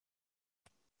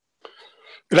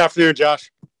Good afternoon,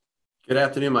 Josh. Good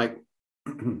afternoon, Mike.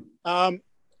 Um,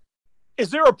 is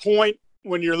there a point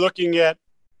when you're looking at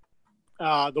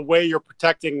the way you're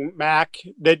protecting Mac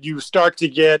that you start to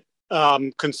get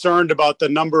concerned about the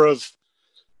number of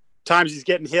times he's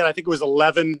getting hit? I think it was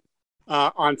 11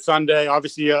 on Sunday.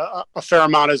 Obviously, a fair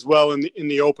amount as well in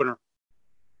the opener.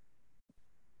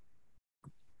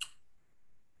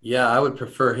 Yeah, I would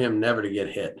prefer him never to get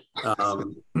hit.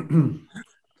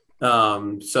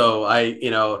 So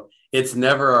it's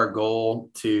never our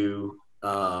goal to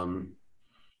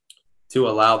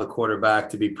allow the quarterback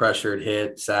to be pressured,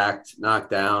 hit, sacked, knocked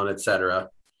down, etc.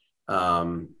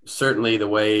 Certainly the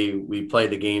way we played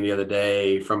the game the other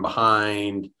day from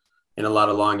behind in a lot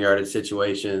of long yardage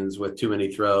situations with too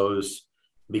many throws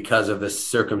because of the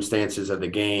circumstances of the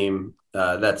game,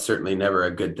 that's certainly never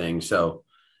a good thing. So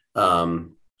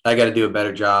I got to do a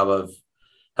better job of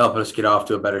helping us get off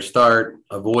to a better start,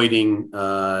 avoiding,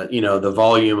 the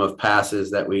volume of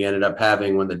passes that we ended up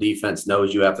having when the defense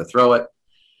knows you have to throw it.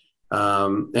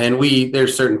 And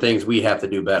there's certain things we have to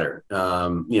do better,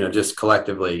 just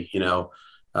collectively,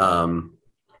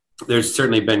 there's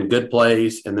certainly been good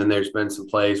plays. And then there's been some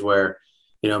plays where,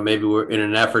 maybe we're in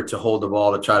an effort to hold the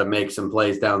ball to try to make some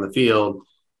plays down the field.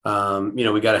 We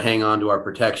got to hang on to our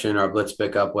protection, our blitz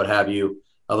pickup, what have you,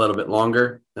 a little bit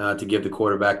longer to give the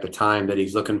quarterback the time that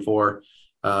he's looking for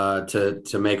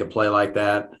to make a play like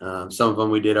that. Some of them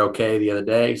we did okay the other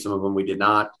day. Some of them we did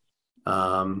not.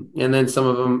 And then some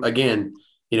of them, again,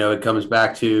 it comes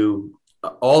back to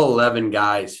all 11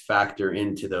 guys factor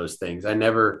into those things. I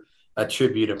never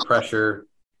attribute a pressure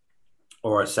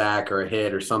or a sack or a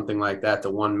hit or something like that to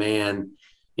one man,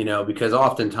 because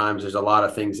oftentimes there's a lot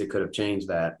of things that could have changed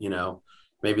that.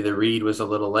 Maybe the read was a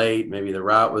little late. Maybe the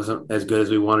route wasn't as good as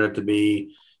we wanted it to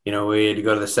be. We had to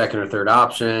go to the second or third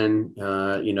option,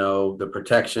 the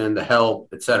protection, the help,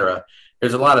 etc.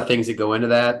 There's a lot of things that go into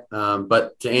that.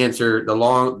 But to answer the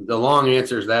long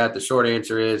answer is that. The short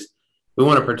answer is we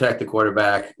want to protect the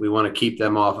quarterback. We want to keep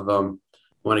them off of them.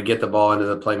 We want to get the ball into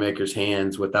the playmaker's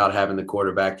hands without having the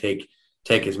quarterback take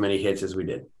as many hits as we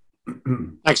did.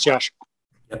 Thanks, Josh.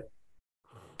 Yep.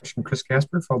 Question, Chris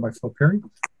Casper, followed by Phil Perry.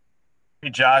 Hey,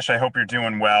 Josh, I hope you're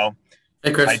doing well.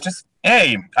 Hey, Chris.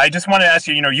 I just want to ask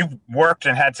you, you've worked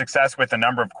and had success with a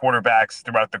number of quarterbacks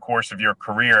throughout the course of your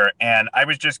career. And I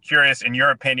was just curious, in your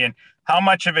opinion, how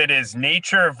much of it is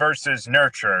nature versus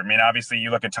nurture? I mean, obviously, you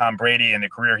look at Tom Brady and the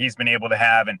career he's been able to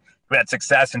have, and who had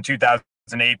success in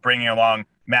 2008, bringing along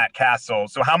Matt Castle.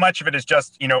 So how much of it is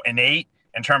just, innate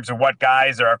in terms of what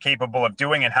guys are capable of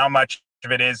doing, and how much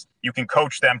of it is you can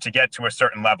coach them to get to a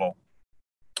certain level?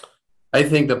 I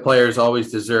think the players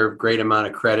always deserve great amount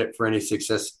of credit for any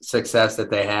success that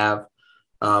they have.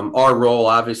 Our role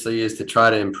obviously is to try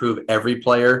to improve every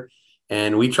player,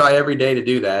 and we try every day to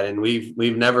do that. And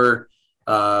we've never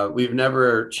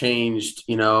changed,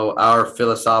 our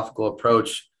philosophical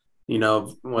approach,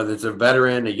 whether it's a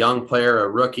veteran, a young player, a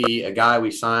rookie, a guy we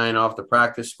sign off the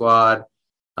practice squad,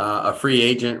 a free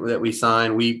agent that we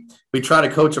sign, we try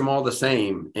to coach them all the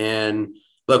same. And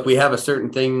look, we have a certain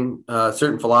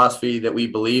philosophy that we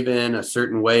believe in, a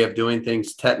certain way of doing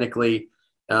things technically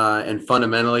and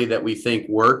fundamentally that we think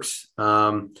works.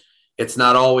 It's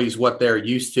not always what they're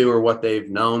used to or what they've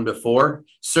known before,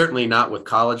 certainly not with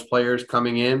college players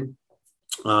coming in.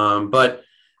 But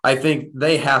I think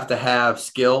they have to have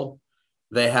skill.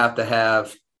 They have to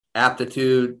have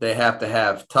aptitude. They have to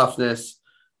have toughness.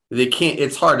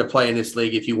 It's hard to play in this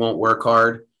league if you won't work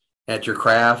hard at your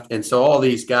craft. And so all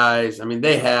these guys,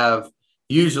 they have,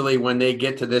 usually when they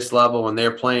get to this level and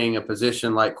they're playing a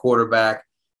position like quarterback,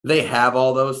 they have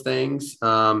all those things.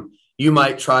 You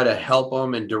might try to help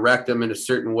them and direct them in a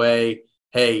certain way.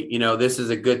 Hey, this is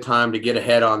a good time to get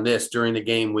ahead on this during the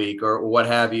game week or what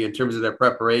have you in terms of their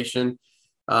preparation.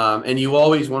 And you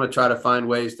always want to try to find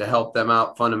ways to help them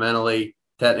out fundamentally,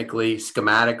 technically,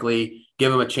 schematically,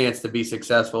 give them a chance to be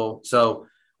successful. So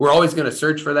we're always going to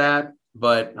search for that.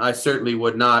 But I certainly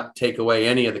would not take away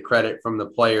any of the credit from the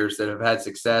players that have had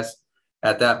success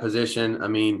at that position.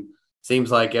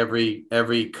 Seems like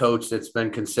every coach that's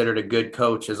been considered a good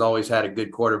coach has always had a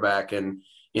good quarterback. And,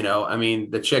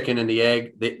 the chicken and the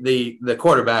egg, the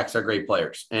quarterbacks are great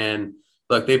players. And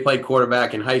look, they played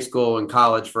quarterback in high school and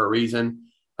college for a reason.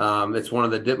 It's one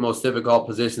of the most difficult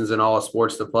positions in all of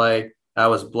sports to play. I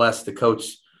was blessed to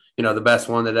coach, the best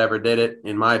one that ever did it,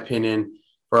 in my opinion,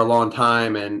 for a long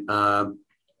time. And I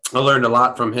learned a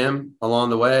lot from him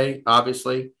along the way,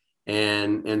 obviously,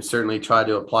 and certainly try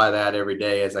to apply that every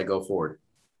day as I go forward.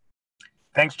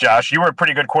 Thanks, Josh. You were a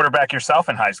pretty good quarterback yourself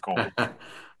in high school.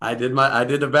 I did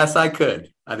the best I could.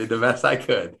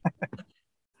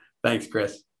 Thanks,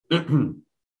 Chris.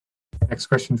 Next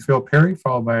question, Phil Perry,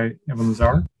 followed by Evan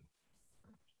Lazar.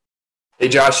 Hey,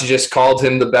 Josh, you just called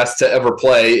him the best to ever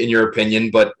play, in your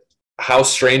opinion, but how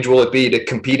strange will it be to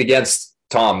compete against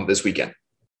Tom this weekend?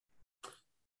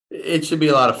 It should be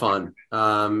a lot of fun.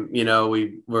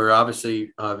 We're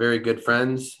obviously very good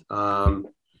friends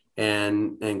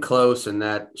and close, and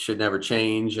that should never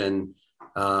change. And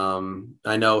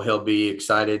I know he'll be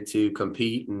excited to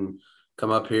compete and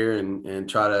come up here and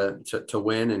try to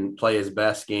win and play his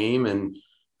best game. And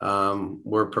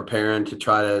we're preparing to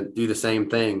try to do the same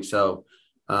thing. So,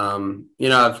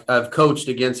 I've coached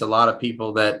against a lot of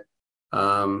people that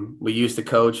we used to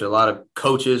coach, a lot of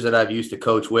coaches that I've used to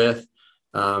coach with.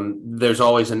 There's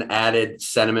always an added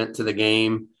sentiment to the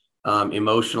game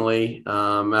emotionally.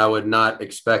 I would not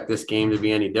expect this game to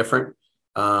be any different.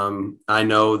 I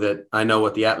know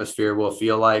what the atmosphere will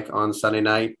feel like on Sunday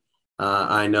night.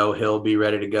 I know he'll be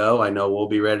ready to go. I know we'll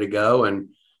be ready to go. And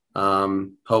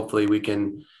hopefully we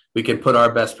can put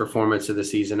our best performance of the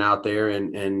season out there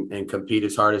and compete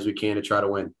as hard as we can to try to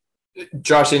win.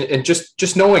 Josh, and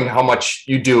just knowing how much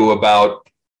you do about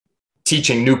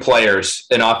teaching new players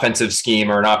an offensive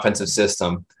scheme or an offensive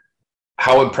system,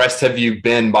 how impressed have you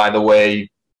been by the way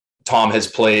Tom has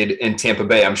played in Tampa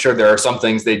Bay? I'm sure there are some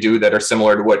things they do that are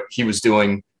similar to what he was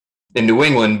doing in New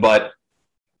England, but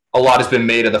a lot has been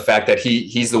made of the fact that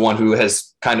he's the one who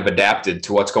has kind of adapted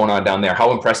to what's going on down there.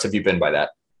 How impressed have you been by that?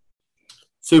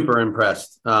 Super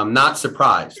impressed. Not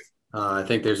surprised. I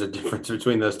think there's a difference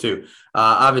between those two.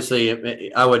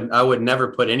 Obviously, I would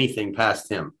never put anything past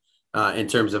him in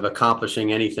terms of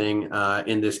accomplishing anything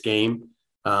in this game.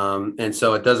 And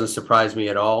so it doesn't surprise me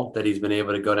at all that he's been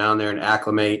able to go down there and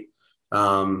acclimate,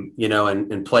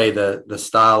 and play the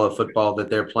style of football that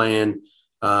they're playing,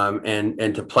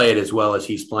 and to play it as well as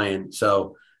he's playing.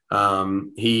 So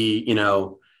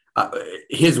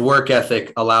his work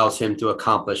ethic allows him to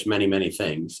accomplish many, many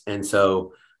things. And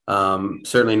so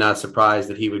certainly not surprised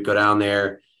that he would go down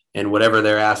there and whatever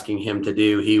they're asking him to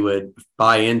do, he would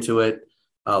buy into it,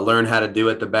 learn how to do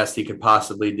it the best he could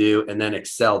possibly do, and then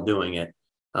excel doing it.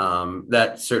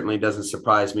 That certainly doesn't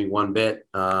surprise me one bit.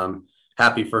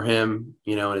 Happy for him,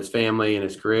 and his family and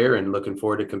his career, and looking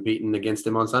forward to competing against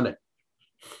him on Sunday.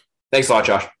 Thanks a lot,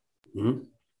 Josh. Mm-hmm.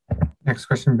 Next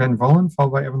question, Ben Volin,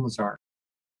 followed by Evan Lazar.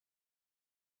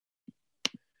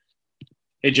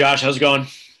 Hey, Josh, how's it going?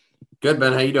 Good,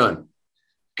 Ben. How you doing?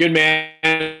 Good,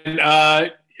 man.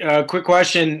 Quick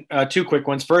question, two quick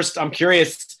ones. First, I'm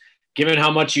curious, given how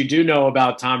much you do know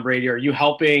about Tom Brady, are you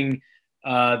helping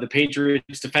the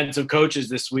Patriots defensive coaches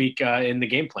this week in the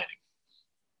game planning?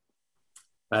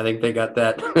 I think they got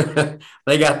that.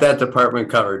 They got that department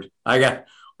covered.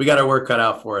 We got our work cut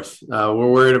out for us. We're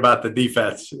worried about the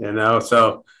defense,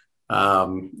 So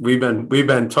we've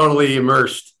been totally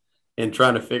immersed in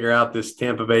trying to figure out this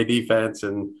Tampa Bay defense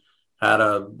and how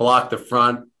to block the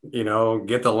front,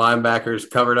 get the linebackers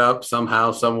covered up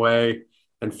somehow, some way,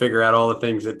 and figure out all the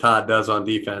things that Todd does on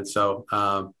defense. So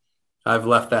I've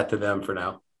left that to them for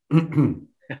now.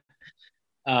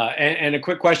 And a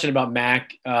quick question about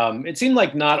Mac. It seemed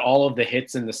like not all of the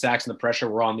hits and the sacks and the pressure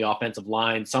were on the offensive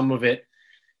line. Some of it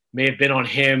may have been on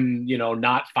him,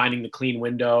 not finding the clean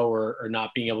window or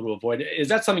not being able to avoid it. Is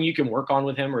that something you can work on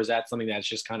with him, or is that something that's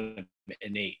just kind of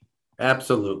innate?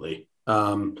 Absolutely.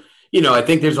 I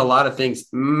think there's a lot of things.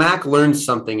 Mac learns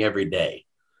something every day,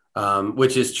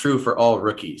 which is true for all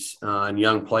rookies and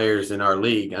young players in our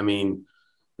league. I mean,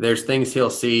 there's things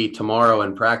he'll see tomorrow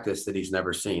in practice that he's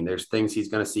never seen. There's things he's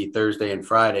going to see Thursday and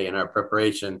Friday in our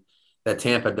preparation that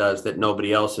Tampa does that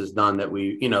nobody else has done that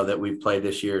we've played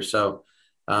this year. So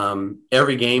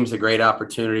every game's a great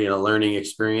opportunity and a learning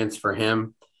experience for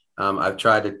him. I've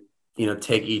tried to,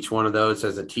 take each one of those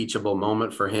as a teachable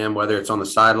moment for him, whether it's on the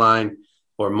sideline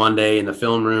or Monday in the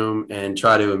film room, and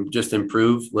try to just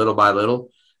improve little by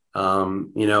little.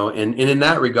 And in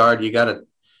that regard,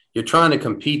 you're trying to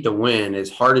compete to win as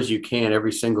hard as you can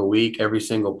every single week, every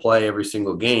single play, every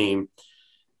single game.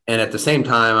 And at the same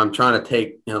time, I'm trying to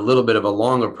take a little bit of a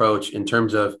long approach in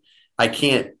terms of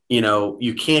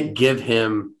you can't give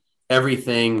him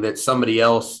everything that somebody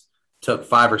else took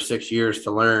 5 or 6 years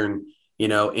to learn,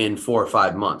 in 4 or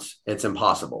 5 months. It's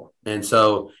impossible. And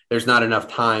so there's not enough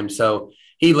time. So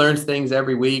he learns things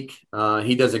every week.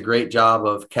 He does a great job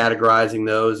of categorizing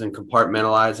those and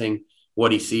compartmentalizing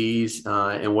what he sees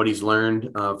and what he's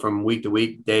learned from week to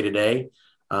week, day to day.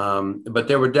 But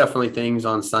there were definitely things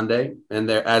on Sunday, and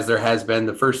there has been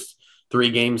the first 3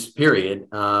 games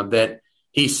period, that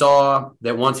he saw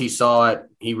that once he saw it,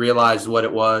 he realized what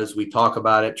it was. We talk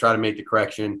about it, try to make the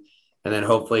correction, and then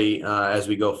hopefully as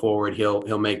we go forward,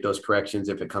 he'll make those corrections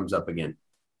if it comes up again.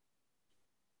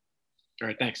 All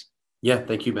right, thanks. Yeah,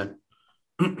 thank you, Ben.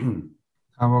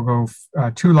 We'll go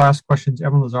two last questions,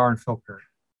 Evan Lazar and Phil Perry.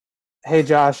 Hey,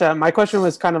 Josh. My question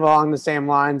was kind of along the same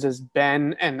lines as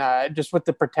Ben, and just with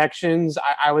the protections,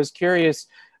 I was curious,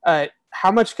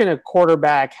 how much can a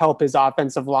quarterback help his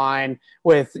offensive line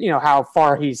with, how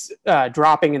far he's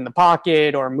dropping in the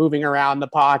pocket or moving around the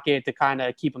pocket to kind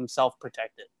of keep himself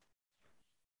protected?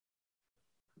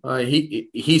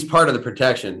 He's part of the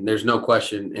protection. There's no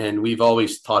question, and we've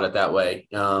always taught it that way.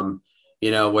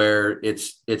 Where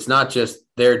it's not just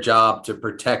their job to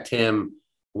protect him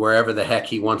wherever the heck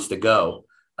he wants to go.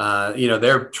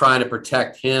 They're trying to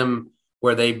protect him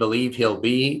where they believe he'll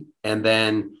be, and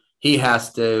then he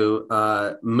has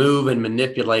to move and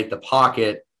manipulate the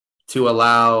pocket to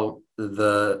allow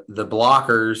the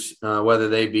blockers, whether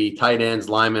they be tight ends,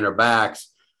 linemen, or backs,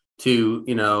 to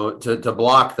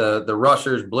block the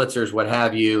rushers, blitzers, what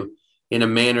have you, in a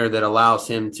manner that allows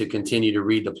him to continue to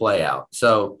read the play out.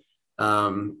 So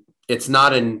it's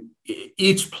not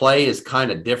each play is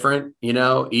kind of different,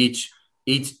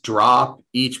 each drop,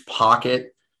 each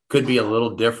pocket could be a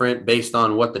little different based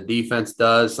on what the defense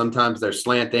does. Sometimes they're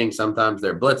slanting, sometimes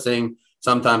they're blitzing,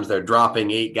 sometimes they're dropping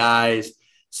 8 guys.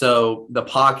 So the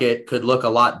pocket could look a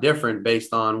lot different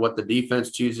based on what the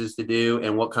defense chooses to do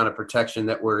and what kind of protection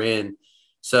that we're in.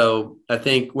 So I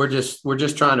think we're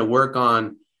just trying to work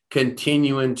on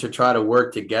continuing to try to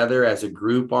work together as a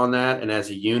group on that and as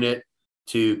a unit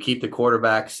to keep the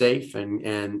quarterback safe and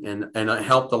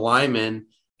help the linemen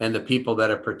and the people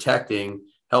that are protecting,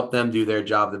 help them do their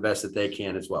job the best that they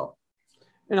can as well.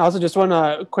 And also just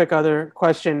one quick other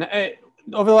question.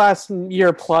 Over the last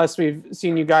year plus, we've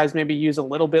seen you guys maybe use a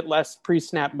little bit less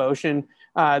pre-snap motion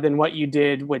than what you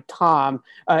did with Tom.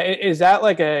 Is that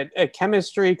like a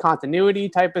chemistry continuity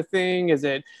type of thing? Is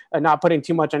it not putting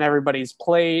too much on everybody's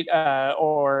plate,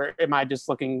 or am I just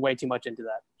looking way too much into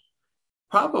that?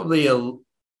 Probably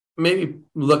maybe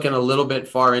looking a little bit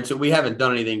far into it. We haven't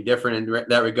done anything different in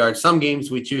that regard. Some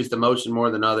games we choose to motion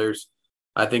more than others.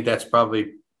 I think that's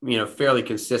probably, fairly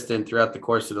consistent throughout the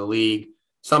course of the league.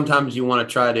 Sometimes you want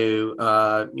to try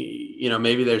to,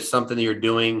 maybe there's something that you're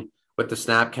doing with the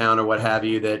snap count or what have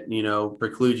you that,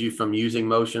 precludes you from using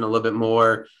motion a little bit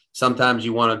more. Sometimes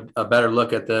you want a better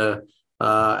look at the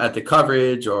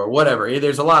coverage or whatever.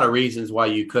 There's a lot of reasons why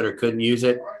you could or couldn't use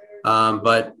it.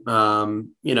 But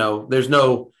there's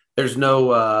no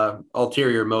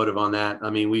ulterior motive on that.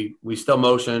 I mean, we still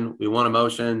motion. We want to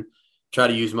motion. Try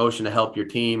to use motion to help your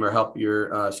team or help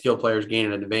your skill players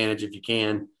gain an advantage if you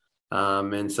can.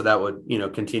 And so that would,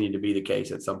 continue to be the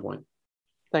case at some point.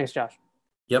 Thanks, Josh.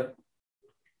 Yep.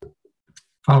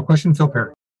 Final question, Phil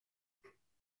Perry.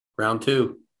 Round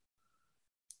 2.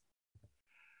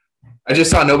 I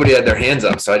just saw nobody had their hands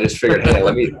up, so I just figured, hey,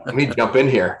 let me jump in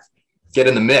here, get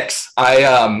in the mix.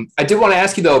 I did want to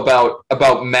ask you though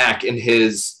about Mac and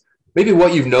his, maybe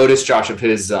what you've noticed, Josh, of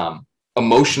his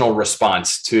emotional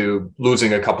response to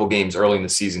losing a couple games early in the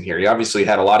season here. He obviously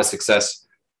had a lot of success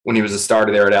when he was a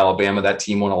starter there at Alabama. That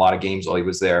team won a lot of games while he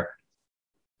was there.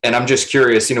 And I'm just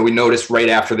curious, we noticed right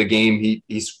after the game, he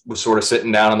was sort of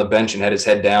sitting down on the bench and had his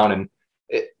head down. And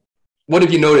what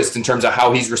have you noticed in terms of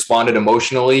how he's responded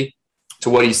emotionally to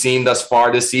what he's seen thus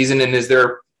far this season? And is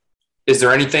there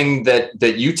anything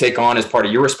that you take on as part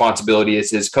of your responsibility as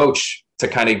his coach to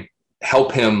kind of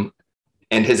help him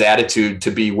and his attitude to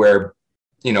be where,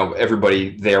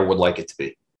 everybody there would like it to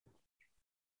be?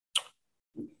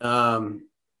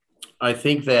 I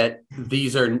think that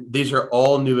these are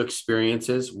all new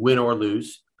experiences, win or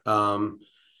lose. And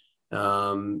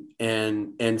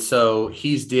so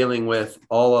he's dealing with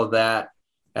all of that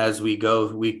as we go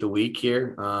week to week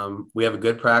here. We have a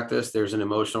good practice. There's an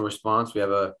emotional response. We have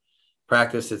a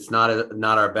practice that's not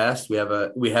our best. We have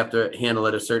to handle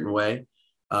it a certain way.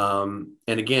 And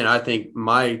again, I think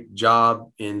my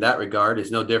job in that regard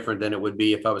is no different than it would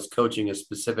be if I was coaching a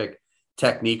specific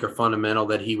technique or fundamental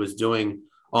that he was doing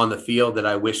on the field that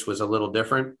I wish was a little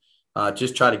different.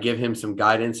 Just try to give him some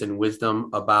guidance and wisdom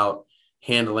about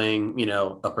handling,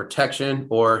 a protection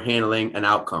or handling an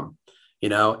outcome,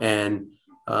 and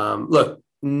look,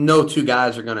 no two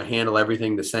guys are going to handle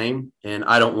everything the same. And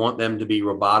I don't want them to be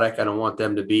robotic. I don't want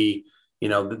them to be, they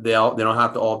don't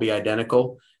have to all be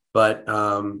identical. But,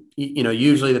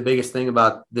 usually the biggest thing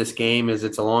about this game is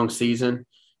it's a long season.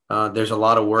 There's a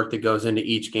lot of work that goes into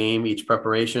each game, each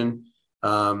preparation.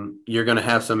 You're going to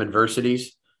have some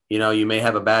adversities. You may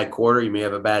have a bad quarter. You may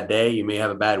have a bad day. You may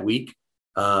have a bad week.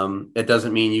 It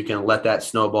doesn't mean you can let that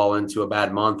snowball into a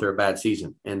bad month or a bad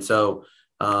season. And so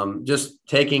just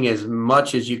taking as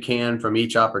much as you can from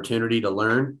each opportunity to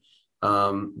learn.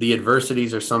 The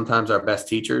adversities are sometimes our best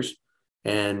teachers.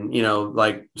 And, you know,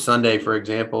 like Sunday, for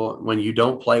example, when you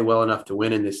don't play well enough to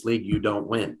win in this league, you don't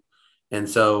win. And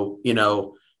so, you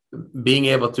know, being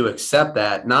able to accept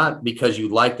that, not because you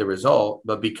like the result,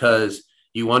 but because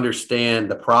you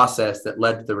understand the process that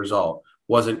led to the result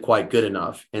wasn't quite good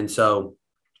enough. And so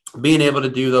being able to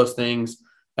do those things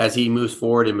as he moves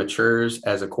forward and matures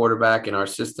as a quarterback in our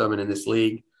system and in this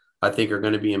league, I think are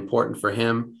going to be important for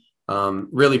him.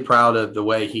 Really proud of the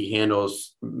way he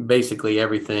handles basically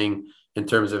everything in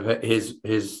terms of his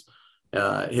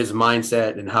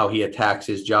mindset and how he attacks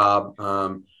his job.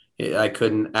 I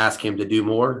couldn't ask him to do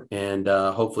more, and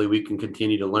hopefully we can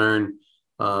continue to learn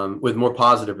with more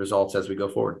positive results as we go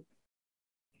forward.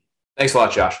 Thanks a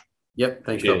lot, Josh. Yep.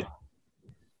 Thanks, Phil.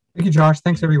 Thank you, Josh.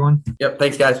 Thanks, everyone. Yep.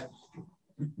 Thanks, guys.